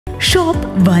Shop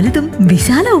വലുതും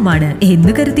വിശാലവുമാണ്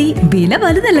എന്ന് കരുതി വില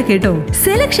വലുതല്ല കേട്ടോ.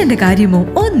 സെലക്ഷന്റെ കാര്യമോ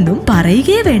ഒന്നും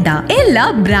പറയുകയേ വേണ്ട. എല്ലാ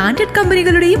ബ്രാൻഡഡ്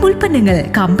കമ്പനികളുടെയും ഉൽപ്പന്നങ്ങൾ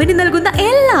കമ്പനി നൽകുന്ന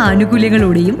എല്ലാ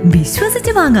ആനുകൂല്യങ്ങളോടെയും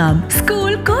വിശ്വസിച്ച് വാങ്ങാം.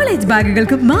 സ്കൂൾ കോളേജ്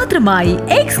ബാഗുകൾക്ക് മാത്രമായി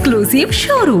എക്സ്ക്ലൂസീവ്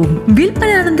ഷോറൂം.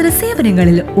 വിൽപ്പനാനന്തര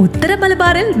സേവനങ്ങളിൽ ഉത്തര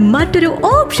മലബാറിൽ മറ്റൊരു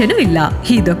ഓപ്ഷനും ഇല്ല.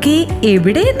 ഇതൊക്കെ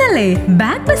എവിടെയെന്നല്ലേ?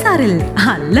 ബാഗ് ബസാറിൽ.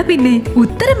 അല്ല പിന്നെ,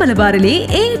 ഉത്തര മലബാറിലെ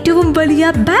ഏറ്റവും വലിയ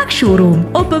ബാഗ് ഷോറൂം.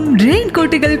 ഒപ്പം റെയിൻ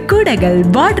കോട്ടുകൾ, കുടകൾ,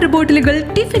 വാട്ടർ ബോട്ടിലുകൾ,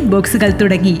 ടിഫിൻ ബോക്സുകൾ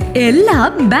തുടങ്ങി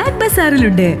എല്ലാം ബാഗ്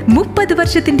ബസാറിലുണ്ട്. 30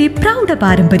 വർഷത്തിന്റെ പ്രൗഢ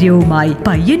പാരമ്പര്യവുമായി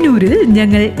പയ്യന്നൂരിൽ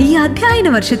ഞങ്ങൾ ഈ അധ്യയന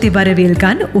വർഷത്തെ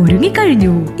വരവേൽക്കാൻ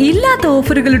ഒരുങ്ങിക്കഴിഞ്ഞു. ഇല്ലാത്ത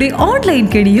ഓഫറുകളുടെ ഓൺലൈൻ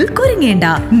കെണിയിൽ കുരുങ്ങേണ്ട.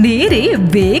 നേരെ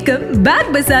വേഗം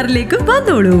ബാഗ് ബസാറിലേക്ക്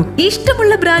വന്നോളൂ.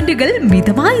 ഇഷ്ടമുള്ള ബ്രാൻഡുകൾ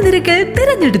മിതമായ നിരക്കിൽ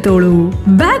തിരഞ്ഞെടുത്തോളൂ.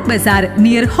 Bag Bazar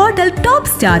near hotel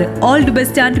top star, old bus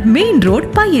stand, main road,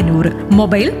 Payyanur.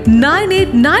 Mobile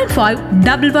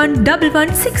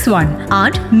 9895111161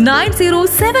 and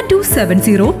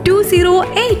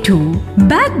 9072702082.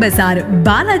 Bag Bazar,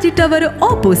 Balaji tower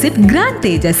opposite grand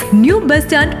Tejas, new bus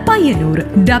stand, Payyanur.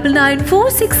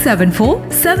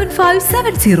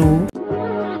 9946747570.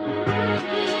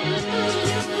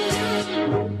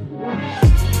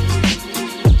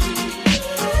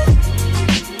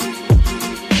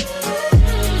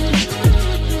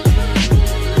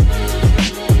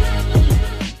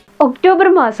 October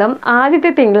മാസം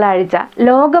ആദ്യത്തെ തിങ്കളാഴ്ച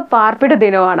ലോക പാർപ്പിട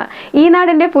ദിനമാണ്. ഈ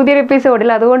നാടിൻ്റെ പുതിയൊരു എപ്പിസോഡിൽ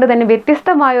അതുകൊണ്ട് തന്നെ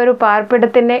വ്യത്യസ്തമായ ഒരു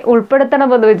പാർപ്പിടത്തിനെ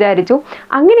ഉൾപ്പെടുത്തണമെന്ന് വിചാരിച്ചു.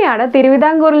 അങ്ങനെയാണ്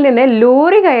തിരുവിതാംകൂറിൽ നിന്ന്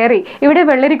ലോറി കയറി ഇവിടെ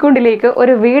വെള്ളരിക്കുണ്ടിലേക്ക്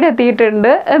ഒരു വീട്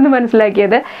എത്തിയിട്ടുണ്ട് എന്ന്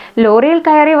മനസ്സിലാക്കിയത്. ലോറിയിൽ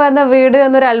കയറി വന്ന വീട്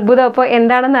എന്നൊരു അത്ഭുതം അപ്പോൾ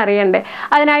എന്താണെന്ന് അറിയണ്ടേ?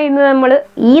 അതിനായി ഇന്ന് നമ്മൾ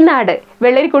ഈ നാട്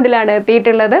വെള്ളരിക്കുണ്ടിലാണ്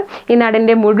എത്തിയിട്ടുള്ളത്. ഈ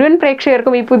നാടിൻ്റെ മുഴുവൻ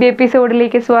പ്രേക്ഷകർക്കും ഈ പുതിയ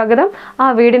എപ്പിസോഡിലേക്ക് സ്വാഗതം. ആ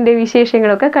വീടിൻ്റെ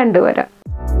വിശേഷങ്ങളൊക്കെ കണ്ടുവരാം.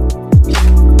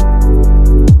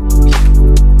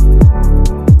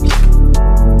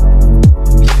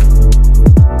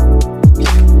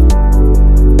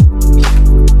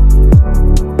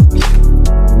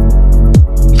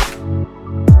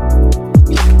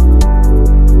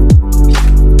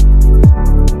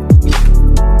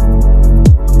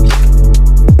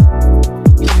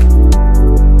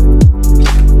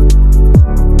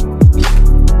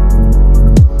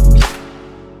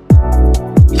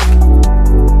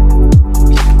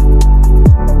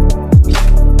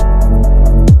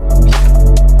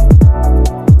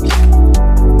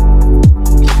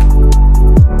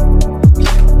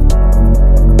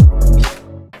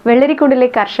 വെള്ളരിക്കുണ്ടിലെ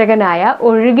കർഷകനായ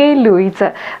ഒഴുകയിൽ ലൂയിസ്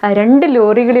 2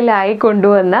 ലോറികളിലായി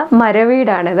കൊണ്ടുവന്ന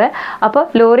മരവീടാണിത്. അപ്പോൾ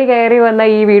ലോറി കയറി വന്ന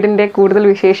ഈ വീടിൻ്റെ കൂടുതൽ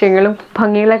വിശേഷങ്ങളും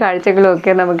ഭംഗിയുള്ള കാഴ്ചകളും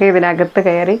ഒക്കെ നമുക്ക് ഇതിനകത്ത്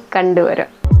കയറി കണ്ടുവരാം.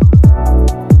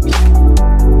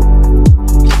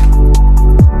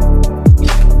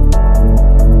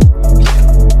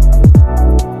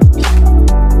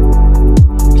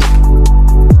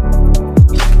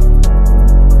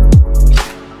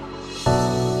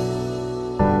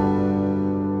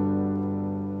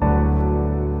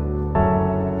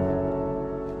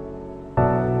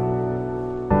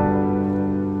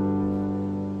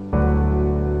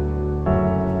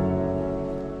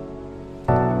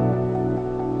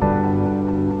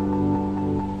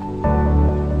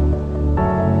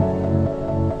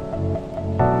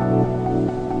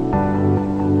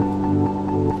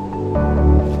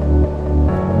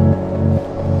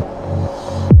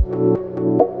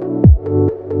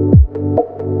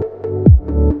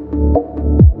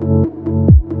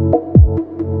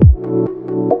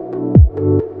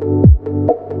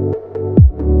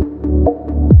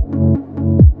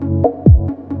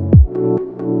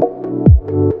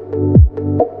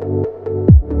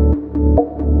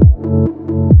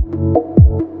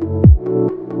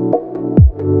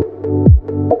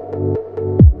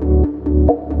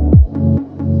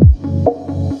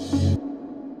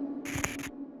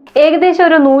 ഏകദേശം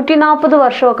ഒരു 140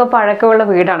 വർഷമൊക്കെ പഴക്കമുള്ള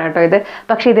വീടാണ് കേട്ടോ ഇത്.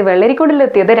 പക്ഷേ ഇത്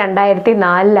വെള്ളരിക്കുണ്ടിലെത്തിയത്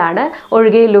 2004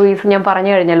 ഒഴുകെ ലൂയിസ്, ഞാൻ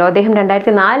പറഞ്ഞു കഴിഞ്ഞല്ലോ, അദ്ദേഹം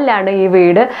 2004 ഈ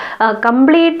വീട്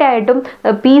കംപ്ലീറ്റ് ആയിട്ടും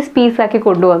പീസാക്കി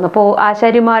കൊണ്ടുവന്നു. അപ്പോൾ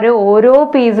ആശാരിമാർ ഓരോ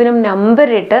പീസിനും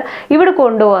നമ്പറിട്ട് ഇവിടെ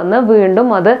കൊണ്ടുവന്ന് വീണ്ടും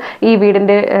അത് ഈ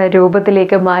വീടിൻ്റെ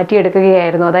രൂപത്തിലേക്ക്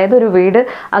മാറ്റിയെടുക്കുകയായിരുന്നു. അതായത് ഒരു വീട്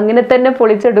അങ്ങനെ തന്നെ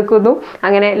പൊളിച്ചെടുക്കുന്നു,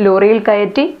 അങ്ങനെ ലോറിയിൽ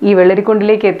കയറ്റി ഈ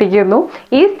വെള്ളരിക്കുണ്ടിലേക്ക് എത്തിക്കുന്നു.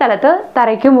 ഈ സ്ഥലത്ത്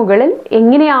തറയ്ക്ക് മുകളിൽ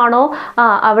എങ്ങനെയാണോ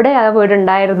അവിടെ ആ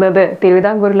വീടുണ്ടായിരുന്നത്,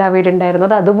 തിരുവിതാംകൂറിൽ ആ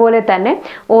വീടുണ്ടായിരുന്നത്, അതുപോലെ തന്നെ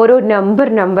ഓരോ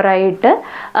നമ്പറായിട്ട്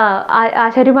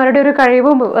ആശാരിമാരുടെ ഒരു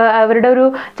കഴിവും അവരുടെ ഒരു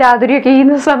ചാതുര്യമൊക്കെ ഈ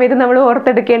സമയത്ത് നമ്മൾ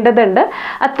ഓർത്തെടുക്കേണ്ടതുണ്ട്.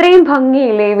 അത്രയും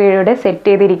ഭംഗിയില്ലേ ഈ വീട് സെറ്റ്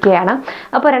ചെയ്തിരിക്കുകയാണ്.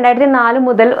 അപ്പോൾ 2004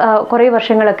 മുതൽ കുറേ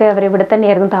വർഷങ്ങളൊക്കെ അവരിവിടെ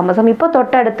തന്നെയായിരുന്നു താമസം. ഇപ്പോൾ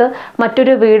തൊട്ടടുത്ത്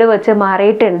മറ്റൊരു വീട് വെച്ച്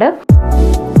മാറിയിട്ടുണ്ട്.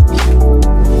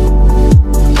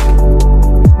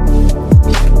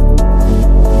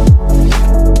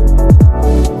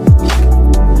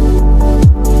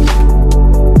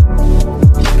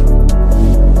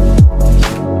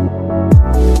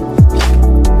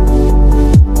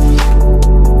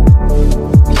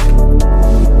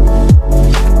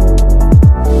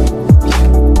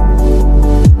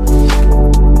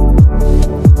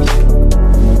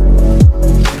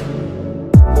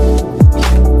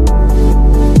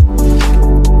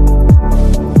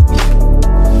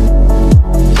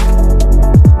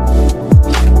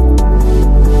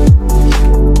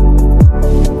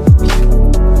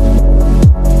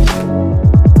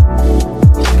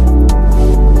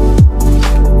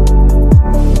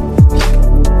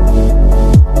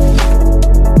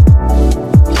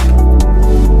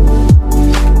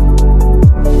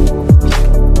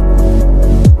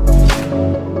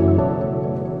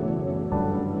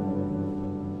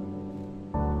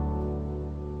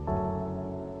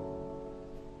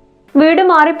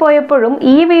 മാറിപ്പോയപ്പോഴും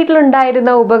ഈ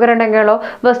വീട്ടിലുണ്ടായിരുന്ന ഉപകരണങ്ങളോ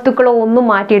വസ്തുക്കളോ ഒന്നും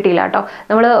മാറ്റിയിട്ടില്ല കേട്ടോ.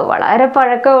 നമ്മൾ വളരെ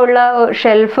പഴക്കമുള്ള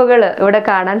ഷെൽഫുകൾ ഇവിടെ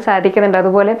കാണാൻ സാധിക്കുന്നുണ്ട്.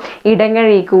 അതുപോലെ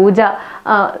ഇടങ്ങഴി, കൂജ,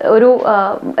 ഒരു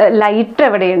ലൈറ്റ്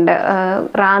എവിടെയുണ്ട്,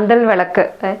 റാന്തൽ വിളക്ക്,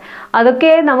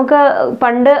 അതൊക്കെ നമുക്ക്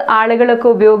പണ്ട് ആളുകളൊക്കെ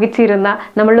ഉപയോഗിച്ചിരുന്ന,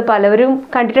 നമ്മൾ പലരും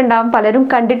കണ്ടിട്ടുണ്ടാകും, പലരും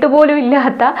കണ്ടിട്ട് പോലും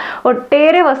ഇല്ലാത്ത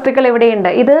ഒട്ടേറെ വസ്തുക്കൾ ഇവിടെയുണ്ട്.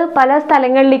 ഇത് പല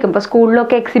സ്ഥലങ്ങളിലേക്കും, ഇപ്പോൾ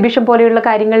സ്കൂളിലൊക്കെ എക്സിബിഷൻ പോലെയുള്ള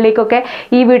കാര്യങ്ങളിലേക്കൊക്കെ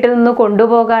ഈ വീട്ടിൽ നിന്ന്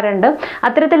കൊണ്ടുപോകാറുണ്ട്.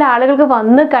 അത്തരത്തിൽ ആളുകൾക്ക്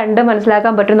വന്ന് കണ്ട്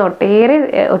മനസ്സിലാക്കാൻ പറ്റുന്ന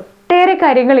ഒട്ടേറെ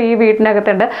കാര്യങ്ങൾ ഈ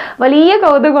വീട്ടിനകത്തുണ്ട്. വലിയ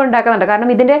കൗതുകം ഉണ്ടാക്കുന്നുണ്ട്.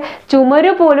 കാരണം ഇതിന്റെ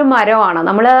ചുമര് പോലും മരമാണ്.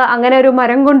 നമ്മൾ അങ്ങനെ ഒരു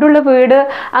മരം കൊണ്ടുള്ള വീട്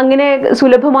അങ്ങനെ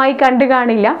സുലഭമായി കണ്ടു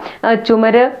കാണില്ല.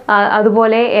 ചുമര്,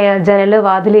 അതുപോലെ ജനല്,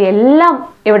 വാതില് എല്ലാം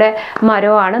ഇവിടെ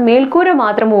മരമാണ്. മേൽക്കൂര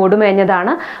മാത്രം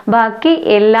ഓടുമേഞ്ഞതാണ്. ബാക്കി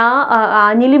എല്ലാ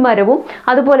ആഞ്ഞിലി മരവും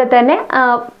അതുപോലെ തന്നെ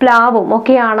പ്ലാവും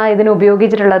ഒക്കെയാണ് ഇതിന്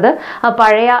ഉപയോഗിച്ചിട്ടുള്ളത്.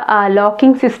 പഴയ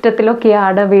ലോക്കിംഗ്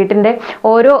സിസ്റ്റത്തിലൊക്കെയാണ് വീട്ടിൻ്റെ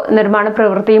ഓരോ നിർമ്മാണ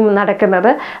പ്രവൃത്തിയും നടക്കുന്നത്.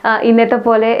 ഇന്നത്തെ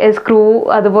പോലെ സ്ക്രൂ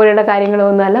അതുപോലെയുള്ള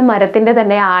കാര്യങ്ങളൊന്നുമല്ല, മരത്തിൻ്റെ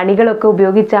തന്നെ ആണികളൊക്കെ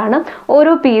ഉപയോഗിച്ചാണ്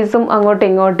ഓരോ പീസും അങ്ങോട്ടും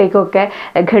ഇങ്ങോട്ടേക്കൊക്കെ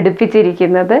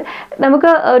ഘടിപ്പിച്ചിരിക്കുന്നത്.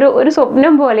 നമുക്ക് ഒരു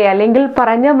സ്വപ്നം പോലെ, അല്ലെങ്കിൽ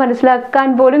പറഞ്ഞാൽ മനസ്സിലാക്കാൻ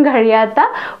പോലും കഴിയാത്ത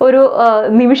ഒരു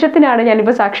നിമിഷത്തിനാണ്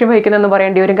ഞാനിപ്പോൾ സാക്ഷ്യം വഹിക്കുന്നതെന്ന്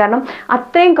പറയേണ്ടി വരും. കാരണം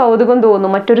അത്രയും കൗതുകം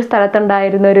തോന്നും. മറ്റൊരു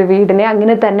സ്ഥലത്തുണ്ടായിരുന്ന ഒരു വീടിനെ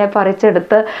അങ്ങനെ തന്നെ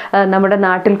പറിച്ചെടുത്ത് നമ്മുടെ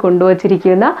നാട്ടിൽ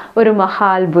കൊണ്ടുവച്ചിരിക്കുന്ന ഒരു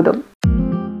മഹാത്ഭുതം.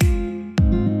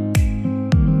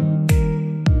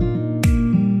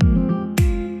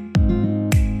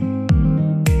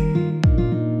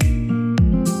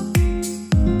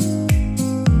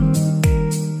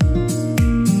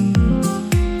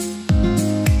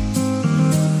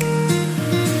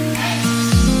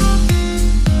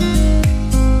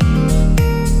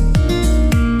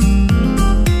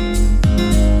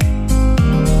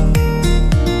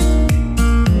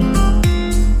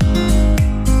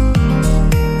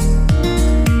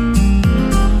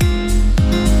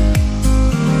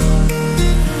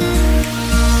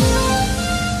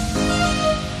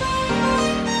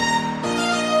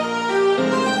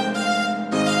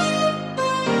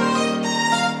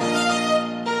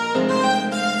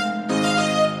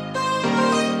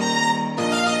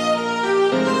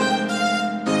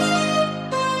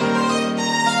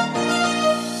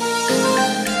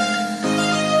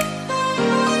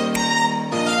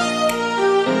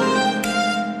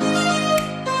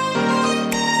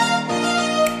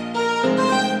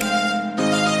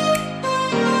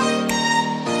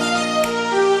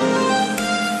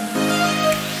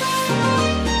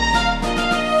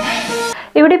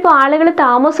 ഇവിടെ ഇപ്പോൾ ആളുകൾ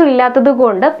താമസം ഇല്ലാത്തത്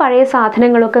കൊണ്ട് പഴയ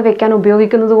സാധനങ്ങളൊക്കെ വെക്കാൻ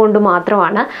ഉപയോഗിക്കുന്നത് കൊണ്ട്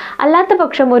മാത്രമാണ്. അല്ലാത്ത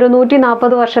പക്ഷം ഒരു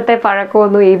 140 വർഷത്തെ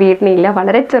പഴക്കമൊന്നും ഈ വീട്ടിനില്ല.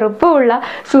 വളരെ ചെറുപ്പമുള്ള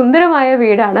സുന്ദരമായ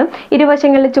വീടാണ്.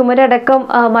 ഇരുവശങ്ങളിൽ ചുമരടക്കം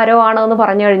മരമാണോ എന്ന്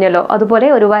പറഞ്ഞു കഴിഞ്ഞല്ലോ. അതുപോലെ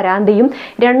ഒരു വരാന്തയും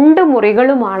 2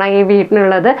 മുറികളുമാണ് ഈ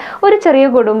വീട്ടിനുള്ളത്. ഒരു ചെറിയ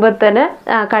കുടുംബത്തിന്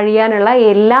കഴിയാനുള്ള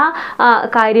എല്ലാ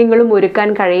കാര്യങ്ങളും ഒരുക്കാൻ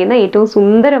കഴിയുന്ന ഏറ്റവും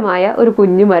സുന്ദരമായ ഒരു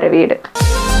കുഞ്ഞു മരവീട്.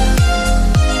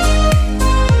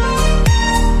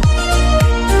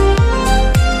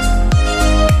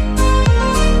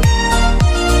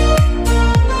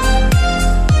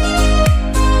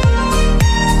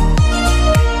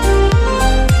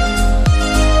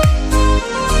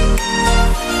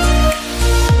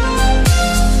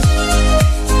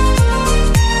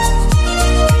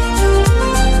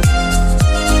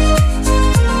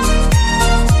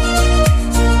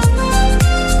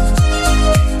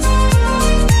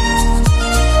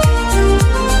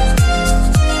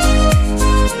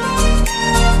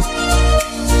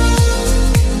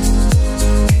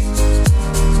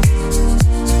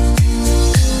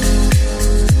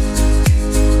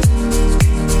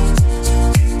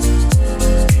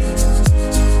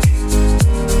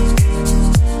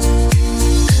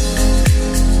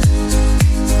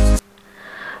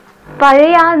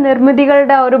 പഴയ ആ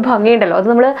നിർമ്മിതികളുടെ ഒരു ഭംഗിയുണ്ടല്ലോ, അത്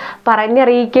നമ്മൾ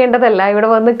പറഞ്ഞറിയിക്കേണ്ടതല്ല. ഇവിടെ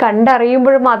വന്ന്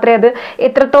കണ്ടറിയുമ്പോൾ മാത്രമേ അത്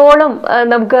എത്രത്തോളം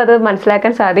നമുക്ക് അത്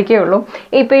മനസ്സിലാക്കാൻ സാധിക്കുകയുള്ളൂ.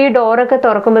 ഇപ്പോൾ ഈ ഡോറൊക്കെ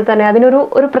തുറക്കുമ്പോൾ തന്നെ അതിനൊരു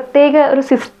പ്രത്യേക ഒരു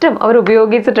സിസ്റ്റം അവർ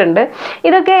ഉപയോഗിച്ചിട്ടുണ്ട്.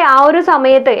 ഇതൊക്കെ ആ ഒരു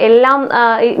സമയത്ത് എല്ലാം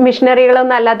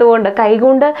മിഷനറികളൊന്നും അല്ലാത്തതുകൊണ്ട്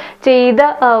കൈകൊണ്ട് ചെയ്ത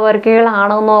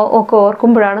വർക്കുകളാണോന്നോ ഒക്കെ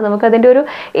ഓർക്കുമ്പോഴാണ് നമുക്കതിൻ്റെ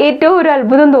ഏറ്റവും ഒരു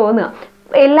അത്ഭുതം തോന്നുക.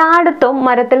 എല്ലായിടത്തും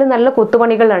മരത്തിൽ നല്ല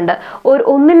കൊത്തുപണികളുണ്ട്.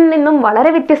 ഒന്നിൽ നിന്നും വളരെ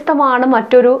വ്യത്യസ്തമാണ്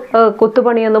മറ്റൊരു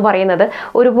കൊത്തുപണി എന്ന് പറയുന്നത്.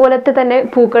 ഒരുപോലത്തെ തന്നെ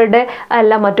പൂക്കളുടെ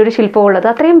അല്ല മറ്റൊരു ശില്പമുള്ളത്.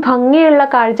 അത്രയും ഭംഗിയുള്ള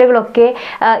കാഴ്ചകളൊക്കെ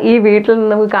ഈ വീട്ടിൽ നിന്ന്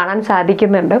നമുക്ക് കാണാൻ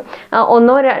സാധിക്കുന്നുണ്ട്.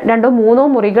 1, 2, 3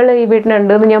 മുറികൾ ഈ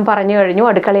വീട്ടിനുണ്ട് എന്ന് ഞാൻ പറഞ്ഞു കഴിഞ്ഞു,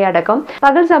 അടുക്കളയടക്കം.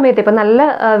 പകൽ സമയത്ത് ഇപ്പം നല്ല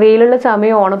വെയിലുള്ള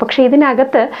സമയമാണ്, പക്ഷെ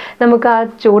ഇതിനകത്ത് നമുക്ക് ആ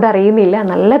ചൂടറിയുന്നില്ല.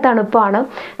 നല്ല തണുപ്പാണ്.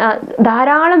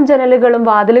 ധാരാളം ജനലുകളും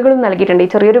വാതിലുകളും നൽകിയിട്ടുണ്ട്.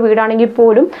 ഈ ചെറിയൊരു വീടാണെങ്കിൽ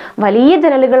പോലും വലിയ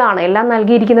ജനലുകളാണ് എല്ലാം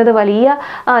നൽകിയിരിക്കുന്നത്, വലിയ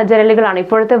ജനലുകളാണ്.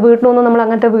 ഇപ്പോഴത്തെ വീട്ടിലൊന്നും നമ്മൾ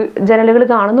അങ്ങനത്തെ ജനലുകൾ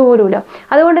കാണുന്നു പോലുമില്ല.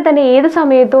 അതുകൊണ്ട് തന്നെ ഏത്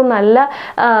സമയത്തും നല്ല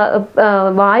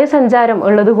വായുസഞ്ചാരം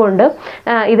ഉള്ളത് കൊണ്ട്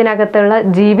ഇതിനകത്തുള്ള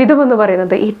ജീവിതം എന്ന്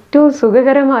പറയുന്നത് ഏറ്റവും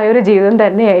സുഖകരമായ ഒരു ജീവിതം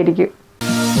തന്നെയായിരിക്കും.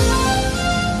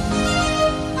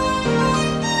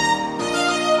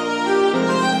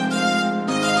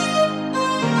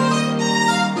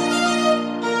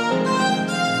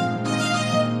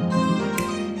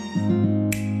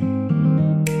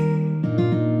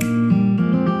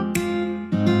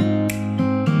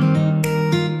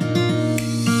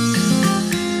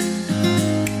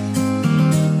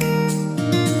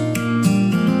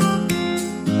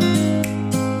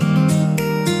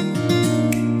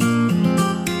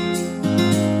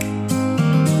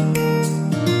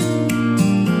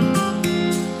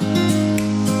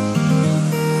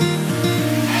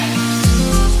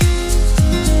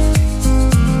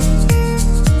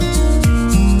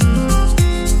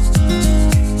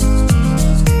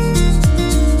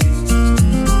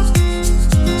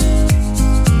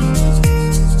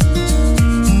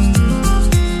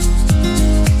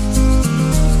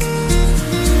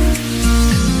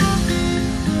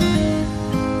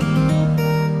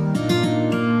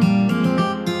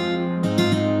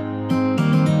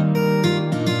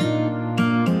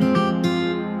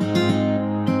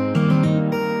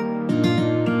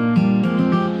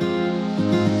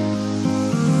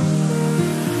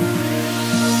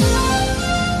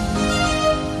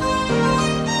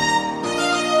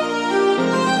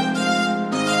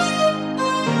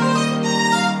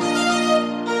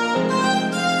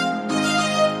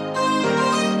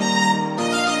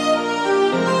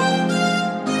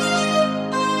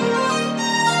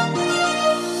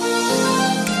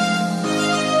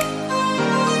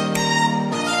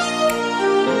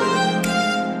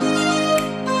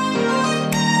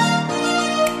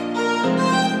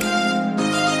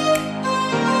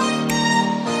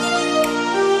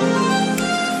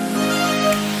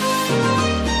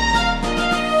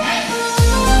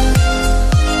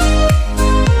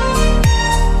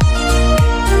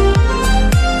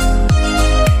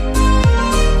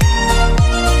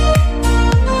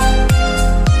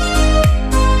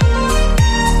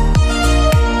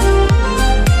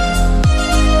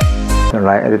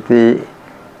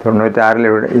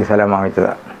 ഇവിടെ ഈ സ്ഥലം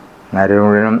വാങ്ങിച്ചതാണ്. നേരെ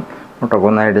മുഴുവനും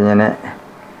മുട്ടക്കുന്നായിട്ട് ഇങ്ങനെ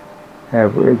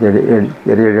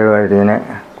ചെടികളുമായിട്ട് ഇങ്ങനെ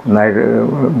കുന്നായിട്ട്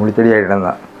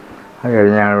മുളിച്ചെടിയായിട്ടിരുന്നതാണ്. അത്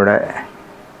കഴിഞ്ഞാണ്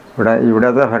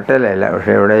ഇവിടുത്തെ ഫെർട്ടൈലല്ല,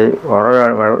 പക്ഷേ ഇവിടെ ഈ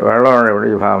വെള്ളമാണ് ഇവിടെ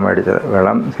ഈ ഭാഗം മേടിച്ചത്.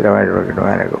 വെള്ളം സ്ഥിരമായിട്ട് ഇവിടെ കിട്ടും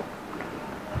അതിനൊക്കെ.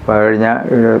 അപ്പോൾ അത് കഴിഞ്ഞാൽ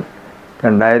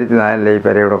 2004 ഈ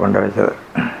പെര ഇവിടെ കൊണ്ടുവച്ചത്.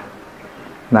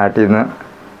 നാട്ടിൽ നിന്ന്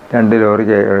 2 ലോറി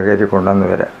കയറ്റി കൊണ്ടുവന്ന്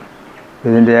വരാം.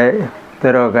 ഇതിൻ്റെ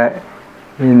ഉത്തരവൊക്കെ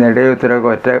ഈ നെടിയ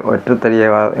ഉത്തരവൊക്കെ ഒറ്റത്തടിയെ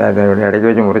ഇടയ്ക്ക്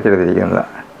വെച്ച്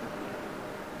മുറിച്ചെടുത്തിരിക്കുന്നതാണ്.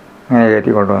 അങ്ങനെ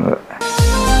കയറ്റി കൊണ്ടുവന്നത്.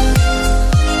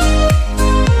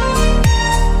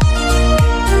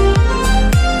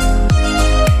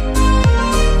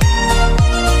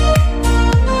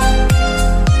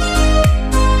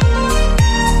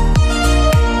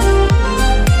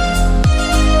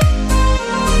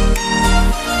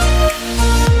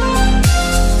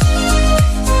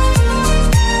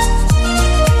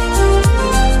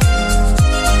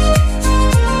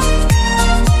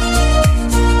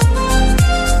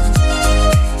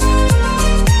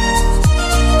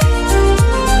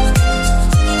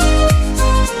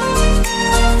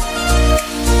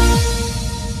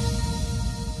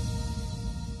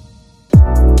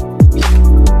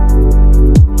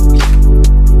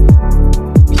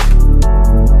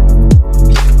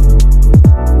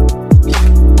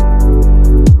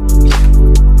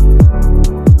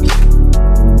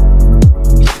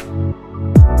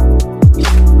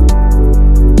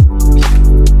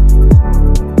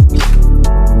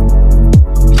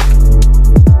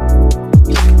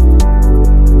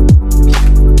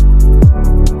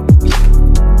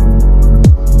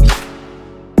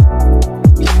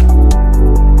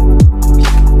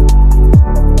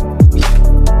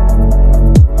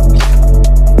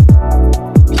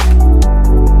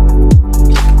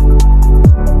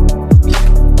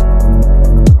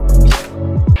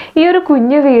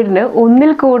 കുഞ്ഞു വീടിന്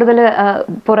ഒന്നിൽ കൂടുതൽ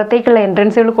പുറത്തേക്കുള്ള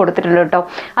എൻട്രൻസുകൾ കൊടുത്തിട്ടുണ്ട് കേട്ടോ.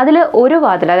 അതിൽ ഒരു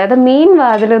വാതിൽ, അതായത് മെയിൻ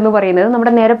വാതിൽ എന്ന് പറയുന്നത്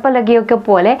നമ്മുടെ നിരപ്പലകയൊക്കെ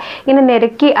പോലെ ഇങ്ങനെ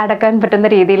നിരക്കി അടക്കാൻ പറ്റുന്ന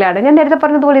രീതിയിലാണ്. ഞാൻ നേരത്തെ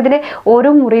പറഞ്ഞതുപോലെ ഇതിന്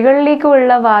ഓരോ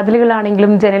മുറികളിലേക്കുള്ള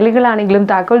വാതിലുകളാണെങ്കിലും ജനലുകളാണെങ്കിലും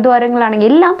താക്കോൽ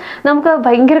ദ്വാരങ്ങളാണെങ്കിലും എല്ലാം നമുക്ക്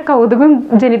ഭയങ്കര കൗതുകം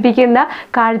ജനിപ്പിക്കുന്ന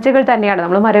കാഴ്ചകൾ തന്നെയാണ്.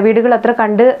 നമ്മൾ മരവീടുകൾ അത്ര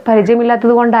കണ്ട്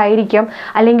പരിചയമില്ലാത്തത് കൊണ്ടായിരിക്കാം,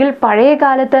 അല്ലെങ്കിൽ പഴയ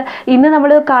കാലത്ത് ഇന്ന്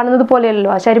നമ്മൾ കാണുന്നത്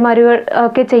പോലെയല്ലോ ആശാരിമാരുകൾ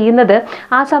ഒക്കെ ചെയ്യുന്നത്.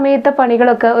 ആ സമയത്തെ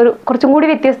പണികളൊക്കെ ഒരു കുറച്ചും കൂടി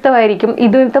വ്യത്യസ്തമായിരിക്കും.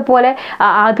 ഇന്നത്തെ പോലെ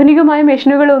ആധുനികമായ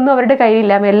മെഷീനുകളൊന്നും അവരുടെ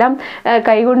കയ്യിലില്ല, എല്ലാം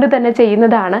കൈകൊണ്ട് തന്നെ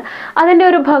ചെയ്യുന്നതാണ്. അതിൻ്റെ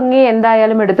ഒരു ഭംഗി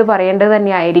എന്തായാലും എടുത്തു പറയേണ്ടത്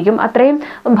തന്നെയായിരിക്കും. അത്രയും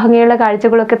ഭംഗിയുള്ള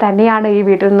കാഴ്ചകളൊക്കെ തന്നെയാണ് ഈ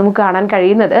വീട്ടിൽ നമുക്ക് കാണാൻ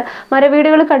കഴിയുന്നത്.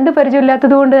 മരവീടുകൾ കണ്ടു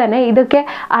പരിചയമില്ലാത്തത് കൊണ്ട് തന്നെ ഇതൊക്കെ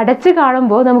അടച്ച്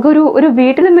കാണുമ്പോൾ നമുക്കൊരു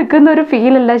വീട്ടിൽ നിൽക്കുന്ന ഒരു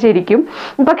ഫീലല്ല ശരിക്കും.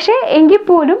 പക്ഷേ എങ്കിൽ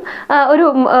പോലും ഒരു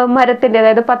മരത്തിൻ്റെ,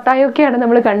 അതായത് പത്തായൊക്കെയാണ്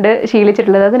നമ്മൾ കണ്ട്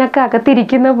ശീലിച്ചിട്ടുള്ളത്, അതിനൊക്കെ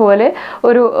അകത്തിരിക്കുന്ന പോലെ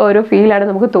ഒരു ഫീലാണ്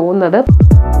നമുക്ക് തോന്നുന്നത്.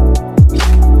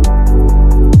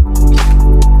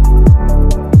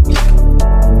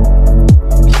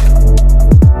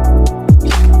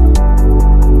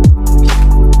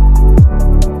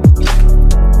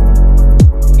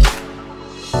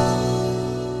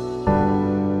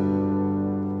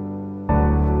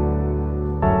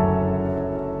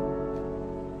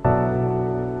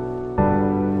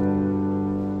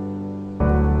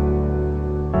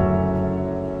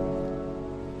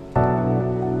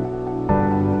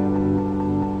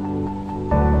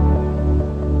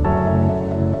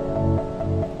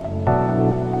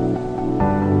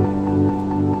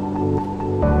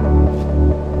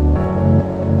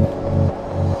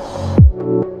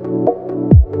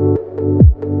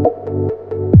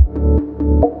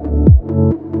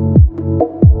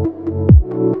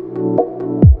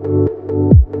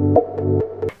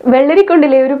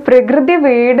 വെള്ളരിക്കുണ്ടിലെ ഒരു പ്രകൃതി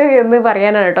വീട് എന്ന്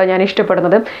പറയാനാണ് കേട്ടോ ഞാൻ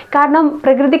ഇഷ്ടപ്പെടുന്നത്. കാരണം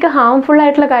പ്രകൃതിക്ക് ഹാംഫുൾ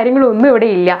ആയിട്ടുള്ള കാര്യങ്ങളൊന്നും ഇവിടെ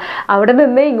ഇല്ല. അവിടെ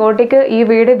നിന്ന് ഇങ്ങോട്ടേക്ക് ഈ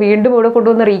വീട് വീണ്ടും ഇവിടെ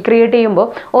കൊണ്ടുവന്ന് റീക്രിയേറ്റ് ചെയ്യുമ്പോൾ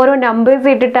ഓരോ നമ്പേഴ്സ്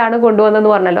ഇട്ടിട്ടാണ്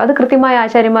കൊണ്ടുവന്നതെന്ന് പറഞ്ഞല്ലോ, അത് കൃത്യമായ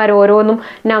ആശാരിമാർ ഓരോന്നും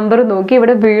നമ്പർ നോക്കി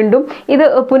ഇവിടെ വീണ്ടും ഇത്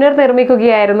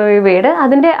പുനർനിർമ്മിക്കുകയായിരുന്നു ഈ വീട്.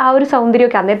 അതിൻ്റെ ആ ഒരു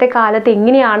സൗന്ദര്യമൊക്കെ അന്നത്തെ കാലത്ത്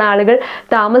എങ്ങനെയാണ് ആളുകൾ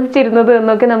താമസിച്ചിരുന്നത്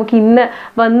എന്നൊക്കെ നമുക്ക് ഇന്ന്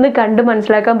വന്ന് കണ്ട്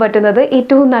മനസ്സിലാക്കാൻ പറ്റുന്നത്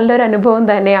ഏറ്റവും നല്ലൊരു അനുഭവം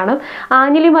തന്നെയാണ്.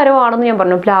 ആഞ്ഞിലി മരമാണെന്ന് ഞാൻ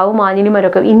പറഞ്ഞു, പ്ലാവും ആഞ്ഞിലി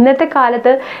മരമൊക്കെ ഇന്നത്തെ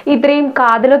കാലത്ത് ഇത്രയും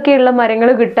കാതലൊക്കെയുള്ള മരങ്ങൾ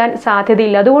കിട്ടാൻ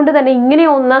സാധ്യതയില്ല. അതുകൊണ്ട് തന്നെ ഇങ്ങനെ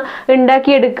ഒന്ന്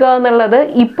ഉണ്ടാക്കിയെടുക്കുക എന്നുള്ളത്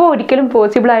ഇപ്പോൾ ഒരിക്കലും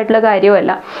പോസിബിൾ ആയിട്ടുള്ള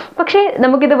കാര്യമല്ല. പക്ഷേ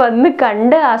നമുക്കിത് വന്ന്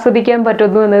കണ്ട് ആസ്വദിക്കാൻ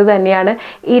പറ്റുന്നു എന്നത് തന്നെയാണ്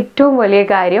ഏറ്റവും വലിയ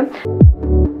കാര്യം.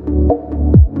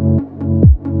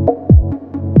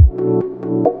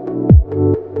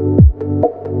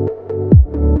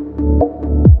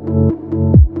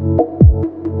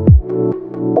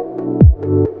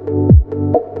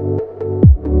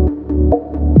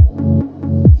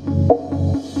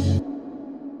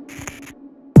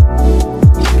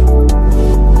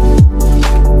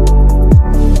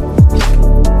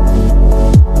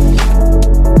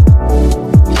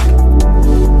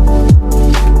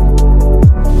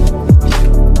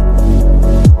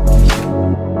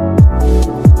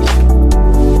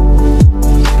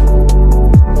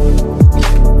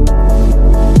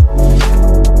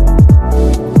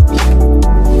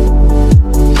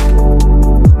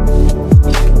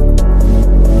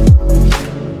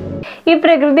 ഈ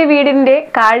പ്രകൃതി വീടിന്റെ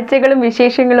കാഴ്ചകളും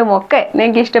വിശേഷങ്ങളും ഒക്കെ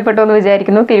നിങ്ങൾക്ക് ഇഷ്ടപ്പെട്ടു എന്ന്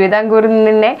വിചാരിക്കുന്നു. തിരുവിതാംകൂറിൽ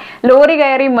നിന്ന് ലോറി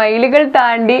കയറി മൈലുകൾ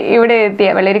താണ്ടി ഇവിടെ എത്തിയ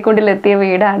വെള്ളരിക്കുണ്ടിലെത്തിയ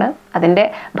വീടാണ്. അതിന്റെ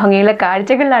ഭംഗിയുള്ള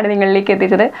കാഴ്ചകളിലാണ് നിങ്ങളിലേക്ക്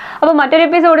എത്തിച്ചത്. അപ്പോൾ മറ്റൊരു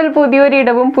എപ്പിസോഡിൽ പുതിയൊരു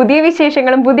ഇടവും പുതിയ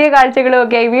വിശേഷങ്ങളും പുതിയ കാഴ്ചകളും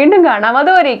ഒക്കെ ആയി വീണ്ടും കാണാം.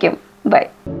 അതുവരേക്കും ബൈ.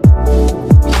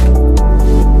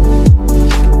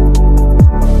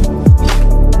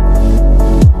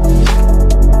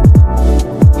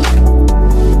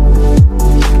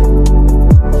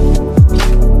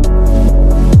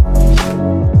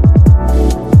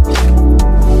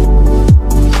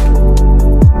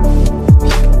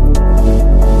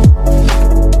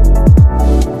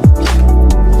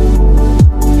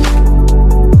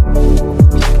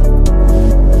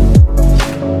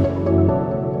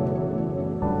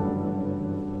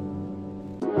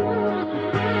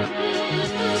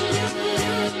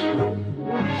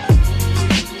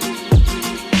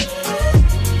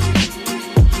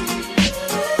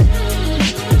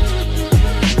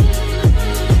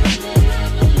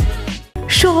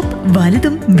 ഷോപ്പ്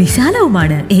വലുതും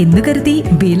വിശാലവുമാണ് എന്ന് കരുതി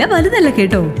വില വലുതല്ല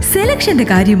കേട്ടോ. സെലക്ഷന്റെ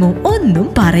കാര്യമോ ഒന്നും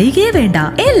പറയുകയേ വേണ്ട.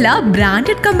 എല്ലാ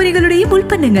ബ്രാൻഡഡ് കമ്പനികളുടെയും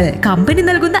ഉൽപ്പന്നങ്ങൾ കമ്പനി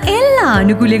നൽകുന്ന എല്ലാ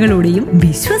ആനുകൂല്യങ്ങളോടെയും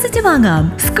വിശ്വസിച്ച് വാങ്ങാം.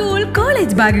 സ്കൂൾ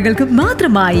കോളേജ് ബാഗുകൾക്ക്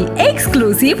മാത്രമായി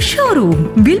എക്സ്ക്ലൂസീവ് ഷോറൂം.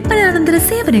 വിൽപ്പനാനന്തര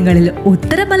സേവനങ്ങളിൽ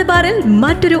ഉത്തര മലബാറിൽ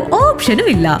മറ്റൊരു ഓപ്ഷനും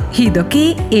ഇല്ല. ഇതൊക്കെ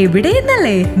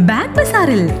എവിടെയെന്നല്ലേ? ബാഗ്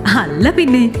ബസാറിൽ. അല്ല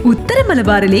പിന്നെ, ഉത്തര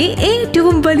മലബാറിലെ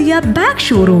ഏറ്റവും വലിയ ബാഗ്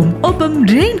ഷോറൂം. ഒപ്പം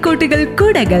റെയിൻ കോട്ടുകൾ,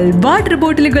 കുടകൾ, വാട്ടർ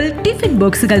ബോട്ടിലുകൾ, ടിഫിൻ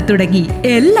ബോക്സുകൾ തുടങ്ങി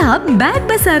എല്ലാം ബാഗ്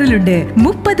ബസാറിലുണ്ട്.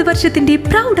 30 വർഷത്തിന്റെ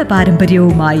പ്രൗഢ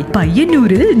പാരമ്പര്യവുമായി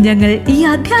പയ്യന്നൂരിൽ ഞങ്ങൾ ഈ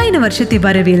അധ്യയന വർഷത്തെ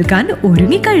വരവേൽക്കാൻ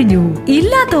ഒരുങ്ങിക്കഴിഞ്ഞു.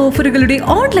 ഇല്ലാത്ത ഓഫറുകളുടെ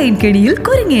ഓൺലൈൻ കെണിയിൽ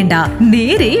കുരുങ്ങേണ്ട.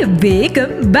 നേരെ വേഗം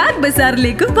ബാഗ്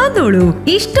ബസാറിലേക്ക് വന്നോളൂ.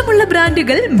 ഇഷ്ടമുള്ള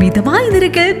ബ്രാൻഡുകൾ മിതമായ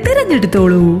നിരക്കിൽ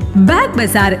തിരഞ്ഞെടുത്തോളൂ. Bag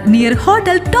Bazar near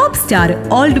hotel top star,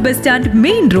 old bus stand,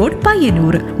 main road,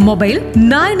 Payyanur. Mobile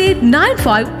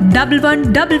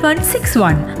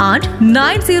 9895111161. Demand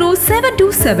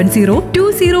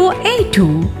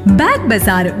 9072702082. Back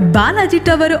Bazaar, Balaji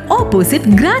Tower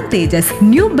opposite Grand Tejas,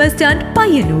 New Bus Stand,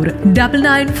 Payyanur.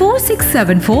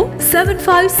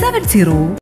 9946747570.